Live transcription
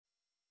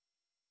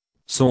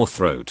Sore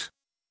throat.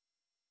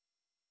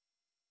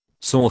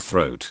 Sore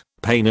throat,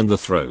 pain in the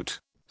throat.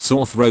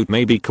 Sore throat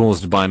may be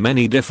caused by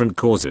many different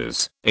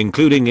causes,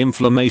 including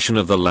inflammation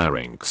of the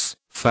larynx,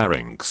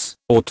 pharynx,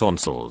 or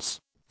tonsils.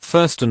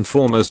 First and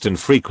foremost in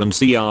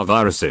frequency are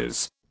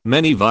viruses.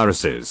 Many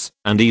viruses,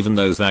 and even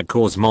those that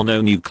cause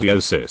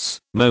mononucleosis,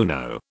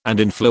 mono, and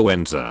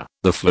influenza,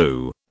 the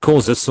flu,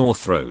 cause a sore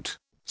throat.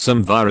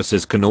 Some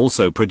viruses can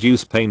also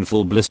produce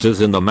painful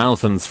blisters in the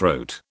mouth and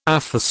throat,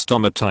 aphthous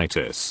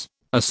stomatitis.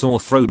 A sore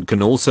throat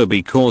can also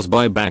be caused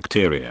by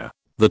bacteria.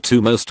 The two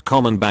most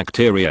common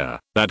bacteria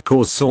that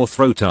cause sore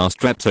throat are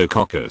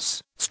Streptococcus,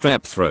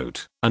 strep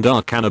throat, and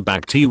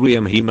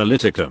Arcanobacterium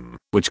haemolyticum,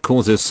 which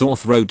causes sore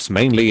throats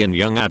mainly in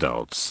young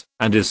adults,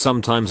 and is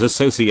sometimes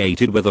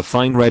associated with a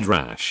fine red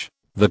rash.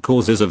 The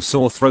causes of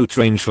sore throat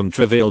range from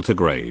trivial to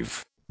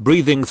grave.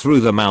 Breathing through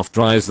the mouth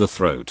dries the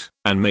throat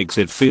and makes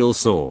it feel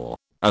sore.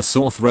 A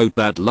sore throat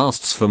that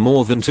lasts for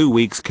more than 2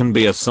 weeks can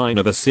be a sign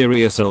of a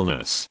serious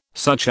illness,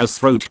 such as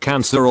throat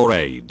cancer or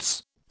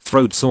AIDS.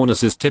 Throat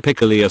soreness is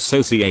typically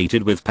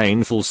associated with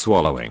painful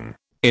swallowing.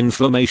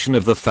 Inflammation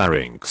of the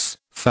pharynx,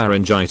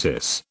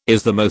 pharyngitis,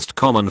 is the most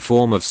common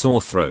form of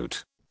sore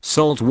throat.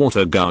 Salt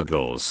water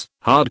gargles,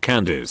 hard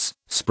candies,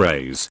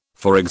 sprays,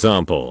 for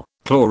example,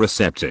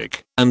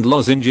 Chloraseptic, and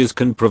lozenges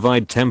can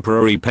provide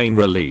temporary pain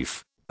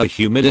relief. A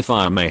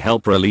humidifier may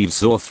help relieve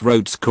sore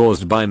throats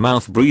caused by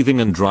mouth breathing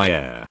and dry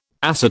air.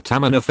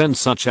 Acetaminophen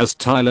such as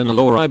Tylenol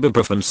or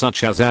ibuprofen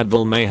such as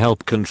Advil may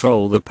help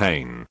control the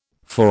pain.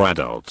 For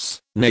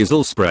adults,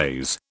 nasal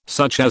sprays,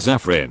 such as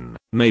Afrin,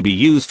 may be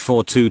used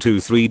for 2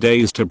 to 3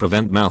 days to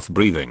prevent mouth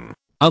breathing.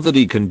 Other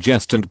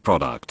decongestant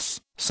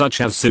products, such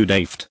as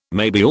Sudafed,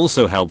 may be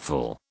also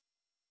helpful.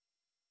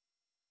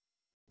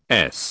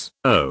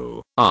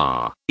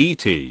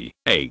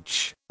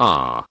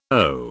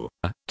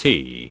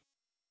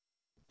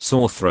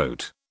 Sore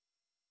throat.